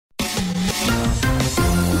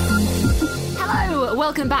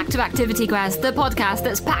welcome back to Activity Quest, the podcast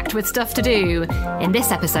that's packed with stuff to do. In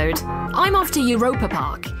this episode, I'm off to Europa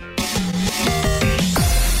Park.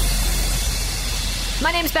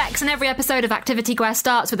 My name's Bex, and every episode of Activity Quest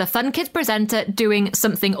starts with a fun kids presenter doing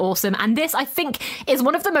something awesome. And this, I think, is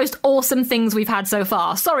one of the most awesome things we've had so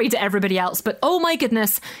far. Sorry to everybody else, but oh my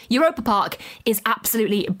goodness, Europa Park is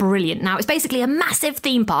absolutely brilliant. Now, it's basically a massive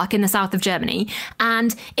theme park in the south of Germany,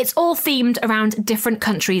 and it's all themed around different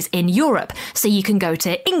countries in Europe. So you can go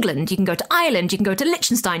to England, you can go to Ireland, you can go to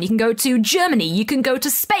Liechtenstein, you can go to Germany, you can go to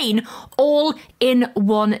Spain, all in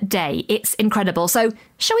one day. It's incredible. So,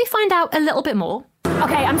 shall we find out a little bit more?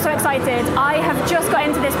 Okay, I'm so excited. I have just got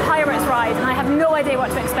into this pirates ride and I have no idea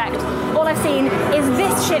what to expect. All I've seen is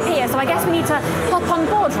this ship here, so I guess we need to hop on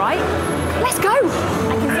board, right? Let's go!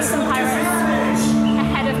 I can see some pirates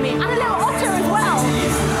ahead of me and a little otter as well.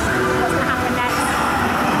 What's going to happen next?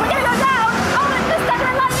 We're going to go down! Oh, there's thunder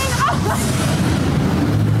and lightning! Oh!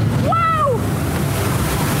 Wow!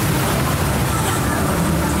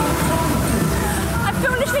 I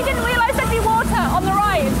foolishly didn't realise there'd be water on the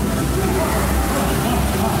ride.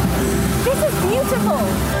 This is beautiful.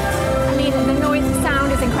 I mean, the noise, the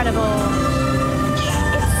sound is incredible.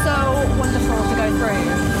 It's so wonderful to go through.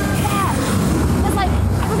 Yeah, there's like,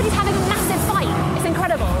 everybody's having a massive fight. It's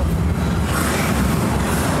incredible.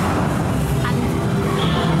 And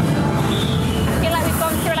I feel like we've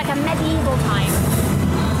gone through like a medieval time.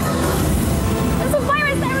 There's a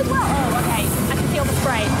virus there as well. Oh, okay, I can feel the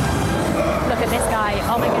spray. Look at this guy,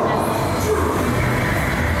 oh my goodness.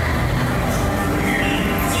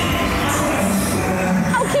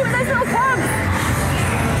 Cute, those little cubs!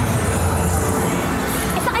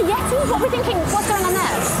 Is that a yeti? What are we thinking? What's going on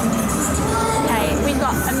there? Okay, we've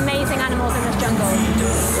got amazing animals in this jungle.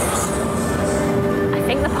 I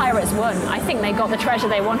think the pirates won. I think they got the treasure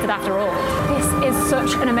they wanted after all. This is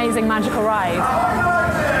such an amazing magical ride.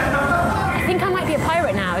 I think I might be a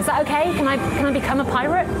pirate now. Is that okay? Can I become a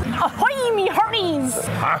pirate? Ahoy, me hearties!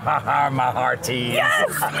 Ha ha ha, my hearties!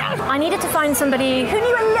 Yes! I needed to find somebody who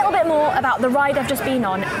knew a little bit more about the ride I've just been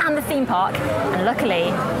on and the theme park. And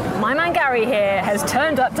luckily, my man Gary here has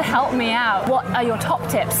turned up to help me out. What are your top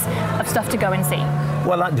tips of stuff to go and see?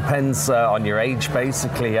 Well, that depends on your age,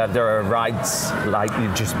 basically. There are rides like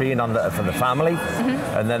you've just been on that are for the family,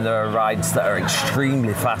 and then there are rides that are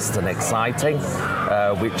extremely fast and exciting,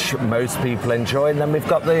 which most people enjoy. And then we've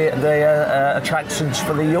got the attractions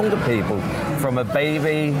for the younger people, from a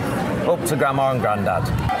baby up to grandma and granddad.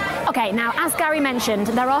 Okay, now as Gary mentioned,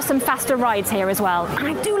 there are some faster rides here as well. And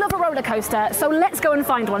I do love a roller coaster, so let's go and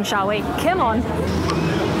find one, shall we? Come on.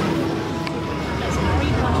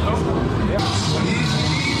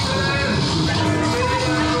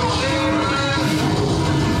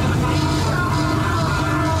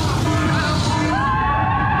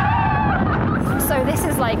 So this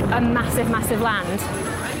is like a massive, massive land.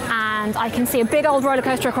 And I can see a big old roller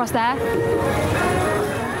coaster across there.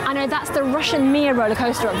 I know that's the Russian Mir roller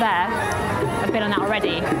coaster up there. I've been on that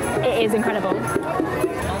already. It is incredible.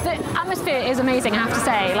 The atmosphere is amazing, I have to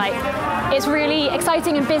say. Like, it's really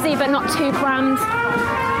exciting and busy, but not too crammed.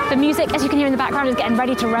 The music, as you can hear in the background, is getting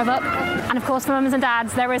ready to rev up. And of course, for mums and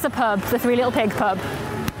dads, there is a pub, the Three Little Pig pub.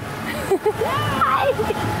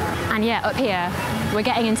 And yeah, up here, we're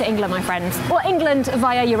getting into England, my friend. Well, England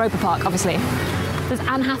via Europa Park, obviously. There's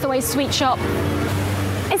Anne Hathaway's sweet shop.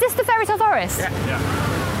 Is this the Fairy Tale Forest? Yeah.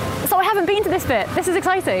 So I haven't been to this bit. This is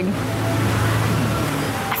exciting.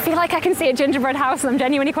 I feel like I can see a gingerbread house and I'm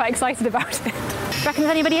genuinely quite excited about it. Reckon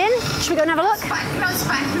there's anybody in? Should we go and have a look?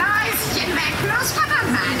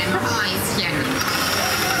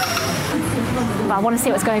 Well, I want to see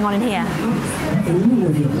what's going on in here.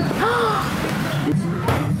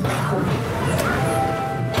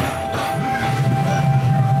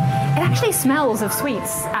 It actually smells of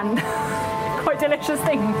sweets and quite delicious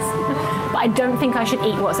things. But I don't think I should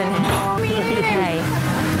eat what's in here. Okay.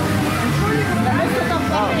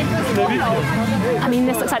 I mean,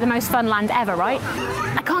 this looks like the most fun land ever, right?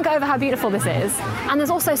 I can't get over how beautiful this is. And there's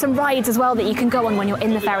also some rides as well that you can go on when you're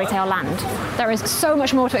in the fairy tale land. There is so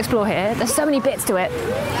much more to explore here. There's so many bits to it.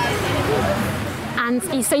 And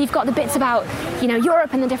so you've got the bits about, you know,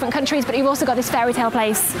 Europe and the different countries, but you've also got this fairy tale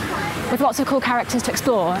place with lots of cool characters to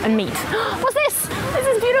explore and meet. What's this? This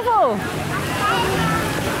is beautiful.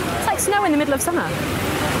 It's like snow in the middle of summer.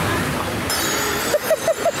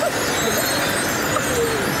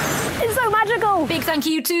 It's so magical. Big thank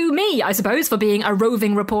you to me, I suppose, for being a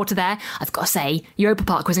roving reporter there. I've got to say, Europa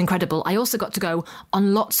Park was incredible. I also got to go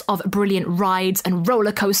on lots of brilliant rides and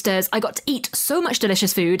roller coasters. I got to eat so much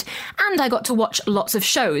delicious food, and I got to watch lots of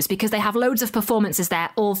shows because they have loads of performances there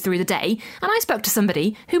all through the day. And I spoke to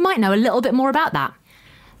somebody who might know a little bit more about that.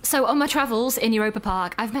 So on my travels in Europa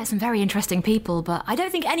Park, I've met some very interesting people, but I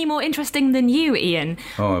don't think any more interesting than you, Ian.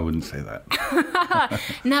 Oh, I wouldn't say that.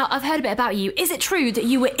 Now, I've heard a bit about you. Is it true that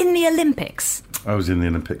you were in the Olympics? I was in the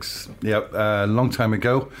Olympics, a long time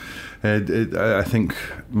ago. I think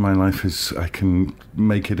my life I can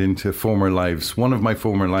make it into former lives. One of my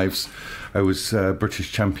former lives, I was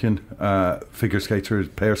British champion, figure skater,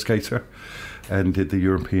 pair skater, and did the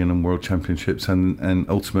European and World Championships and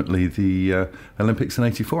ultimately the Olympics in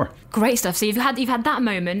 '84. Great stuff. So you've had that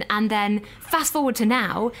moment, and then fast forward to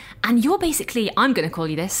now, and you're basically, I'm going to call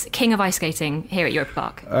you this, king of ice skating here at Europa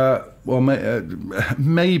Park.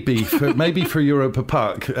 Maybe for Europa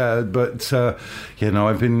Park, but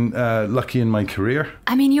I've been lucky in my career.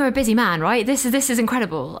 I mean, you're a busy man, right? This is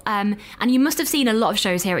incredible. And you must have seen a lot of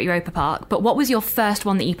shows here at Europa Park. But what was your first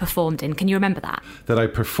one that you performed in? Can you remember that? That I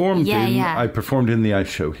performed in? Yeah. I performed in the ice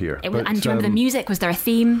show here. And do you remember the music? Was there a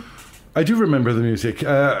theme? I do remember the music.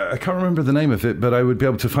 I can't remember the name of it, but I would be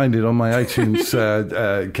able to find it on my iTunes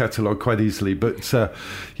catalogue quite easily. But, I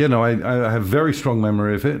have very strong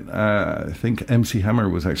memory of it. I think MC Hammer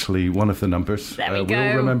was actually one of the numbers. There we go.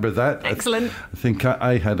 We'll remember that. Excellent. I think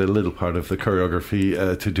I had a little part of the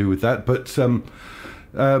choreography to do with that. But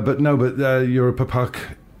Europa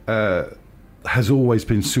Park has always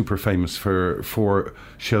been super famous for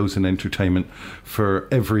shows and entertainment for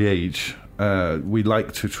every age. We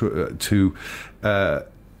like to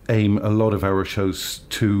aim a lot of our shows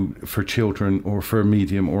for children or for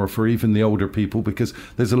medium or for even the older people, because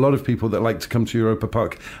there's a lot of people that like to come to Europa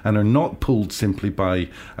Park and are not pulled simply by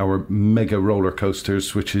our mega roller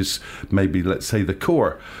coasters, which is maybe, let's say, the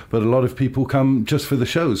core, but a lot of people come just for the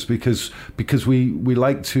shows because we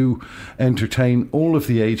like to entertain all of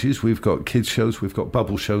the ages. We've got kids shows, we've got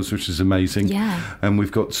bubble shows, which is amazing, and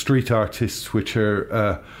we've got street artists, which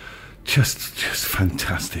are just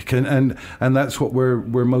fantastic, and that's what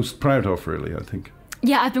we're most proud of, really, I think.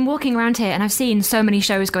 Yeah, I've been walking around here and I've seen so many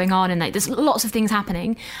shows going on, and there's lots of things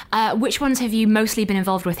happening. Which ones have you mostly been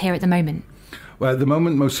involved with here at the moment? Well, at the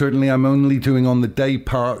moment, most certainly, I'm only doing on the day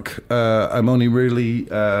park. I'm only really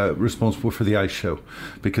responsible for the ice show,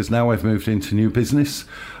 because now I've moved into new business.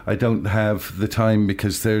 I don't have the time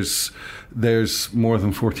because there's more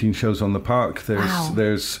than 14 shows on the park.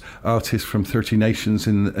 There's artists from 30 nations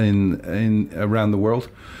in around the world.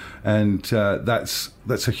 And that's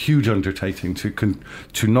a huge undertaking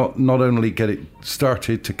to not only get it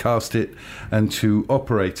started, to cast it and to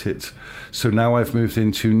operate it. So now I've moved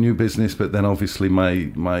into new business, but then obviously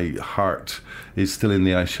my heart is still in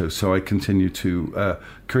the ice show. So I continue to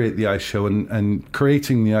create the ice show, and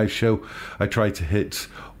creating the ice show, I try to hit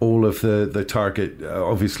all of the target.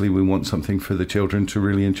 Obviously, we want something for the children to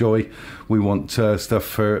really enjoy. We want stuff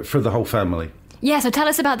for the whole family. Yeah, so tell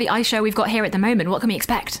us about the ice show we've got here at the moment. What can we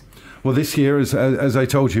expect? Well, this year, as I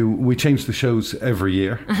told you, we change the shows every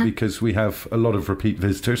year because we have a lot of repeat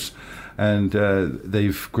visitors, and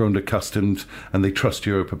they've grown accustomed and they trust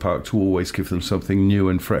Europa Park to always give them something new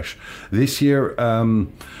and fresh. This year,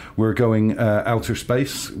 we're going outer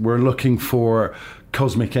space. We're looking for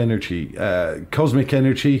cosmic energy. Cosmic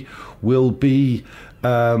energy will be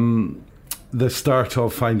the start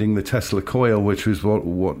of finding the Tesla coil, which is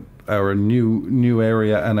what our new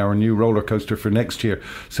area and our new roller coaster for next year.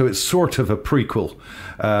 So it's sort of a prequel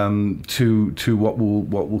to what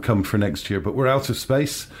will come for next year. But we're outer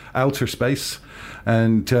space,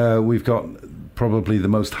 and we've got probably the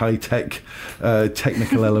most high-tech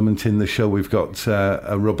technical element in the show. We've got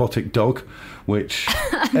a robotic dog, which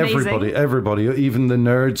everybody, even the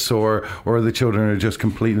nerds or the children, are just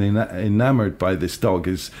completely enamored by. This dog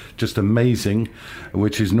is just amazing,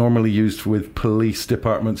 which is normally used with police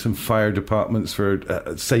departments and fire departments for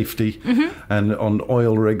safety and on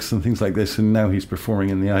oil rigs and things like this. And now he's performing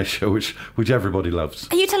in the ice show, which everybody loves.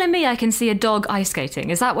 Are you telling me I can see a dog ice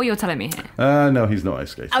skating? Is that what you're telling me here? No, he's not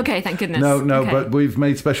ice skating. Okay, thank goodness. No, okay. But we've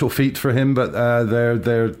made special feet for him, but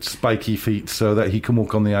they're spiky feet so that he can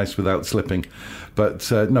walk on the ice without slipping.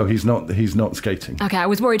 But no, he's not skating. Okay, I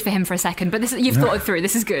was worried for him for a second, but you've thought it through.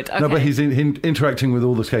 This is good. Okay. No, but he's interacting with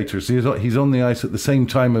all the skaters. He's on the ice at the same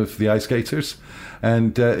time of the ice skaters,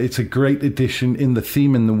 and it's a great addition in the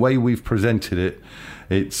theme and the way we've presented it.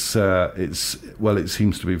 It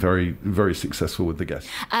seems to be very, very successful with the guests.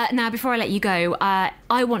 Now, before I let you go,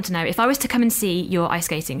 I want to know, if I was to come and see your ice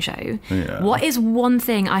skating show, what is one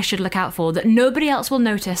thing I should look out for that nobody else will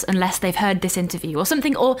notice unless they've heard this interview, or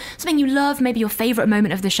something you love, maybe your favourite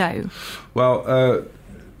moment of the show? Well,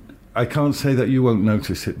 I can't say that you won't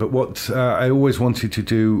notice it, but what I always wanted to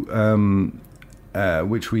do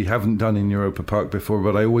which we haven't done in Europa Park before,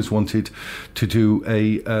 but I always wanted to do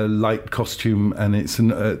a light costume, and it's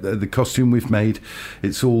the costume we've made.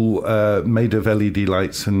 It's all made of LED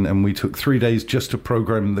lights, and we took 3 days just to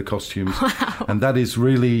program the costumes. Wow. And that is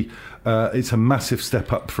really, it's a massive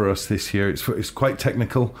step up for us this year. It's quite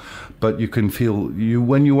technical, but you can feel,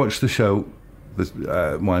 when you watch the show,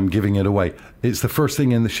 well, I'm giving it away. It's the first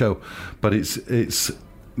thing in the show, but it's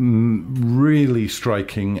really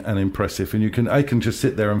striking and impressive, and I can just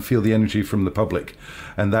sit there and feel the energy from the public,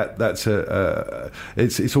 and that's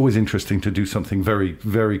it's always interesting to do something very,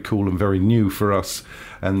 very cool and very new for us,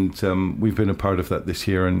 and we've been a part of that this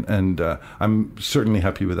year, and I'm certainly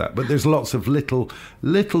happy with that. But there's lots of little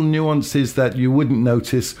nuances that you wouldn't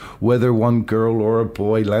notice, whether one girl or a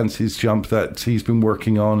boy lands his jump that he's been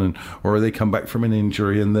working on, or they come back from an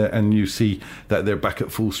injury and you see that they're back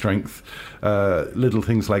at full strength. Little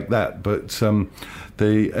things like that, but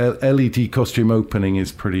the LED costume opening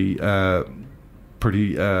is pretty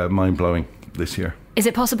mind-blowing this year. Is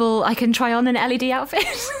it possible I can try on an LED outfit?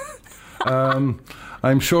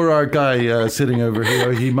 I'm sure our guy sitting over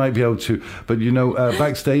here, he might be able to, but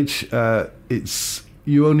backstage, it's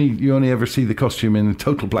you only ever see the costume in a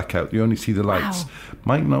total blackout. You only see the lights. Wow.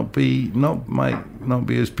 Might not be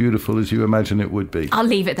as beautiful as you imagine it would be. I'll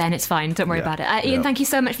leave it then. It's fine. Don't worry about it. Ian, thank you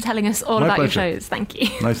so much for telling us all about pleasure. your shows. Thank you.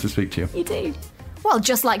 Nice to speak to you. You too. Well,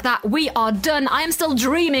 just like that, we are done. I am still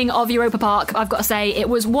dreaming of Europa Park. I've got to say, it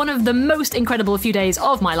was one of the most incredible few days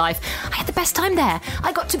of my life. I had the best time there.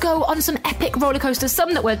 I got to go on some epic roller coasters,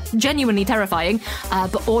 some that were genuinely terrifying,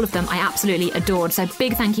 but all of them I absolutely adored. So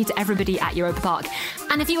big thank you to everybody at Europa Park.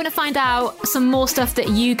 And if you want to find out some more stuff that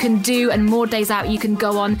you can do and more days out you can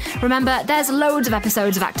go on, remember, there's loads of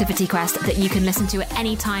episodes of Activity Quest that you can listen to at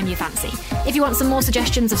any time you fancy. If you want some more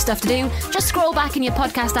suggestions of stuff to do, just scroll back in your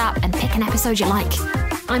podcast app and pick an episode you like.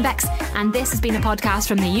 I'm Bex, and this has been a podcast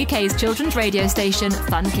from the UK's children's radio station,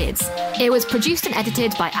 Fun Kids. It was produced and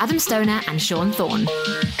edited by Adam Stoner and Sean Thorne.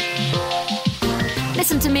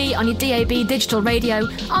 Listen to me on your DAB digital radio,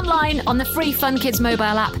 online on the free Fun Kids mobile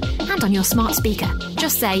app, and on your smart speaker.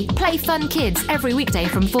 Just say, play Fun Kids every weekday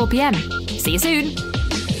from 4 p.m. See you soon.